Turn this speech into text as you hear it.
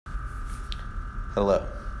Hello,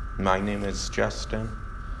 my name is Justin,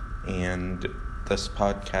 and this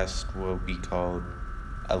podcast will be called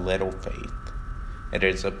A Little Faith. It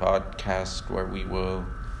is a podcast where we will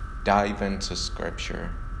dive into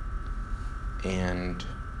Scripture and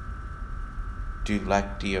do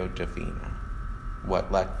Lectio Divina.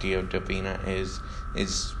 What Lectio Divina is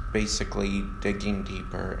basically digging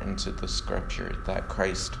deeper into the Scripture that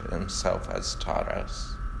Christ Himself has taught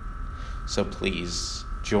us. So please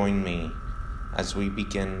join me as we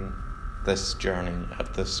begin this journey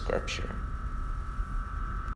of the Scripture.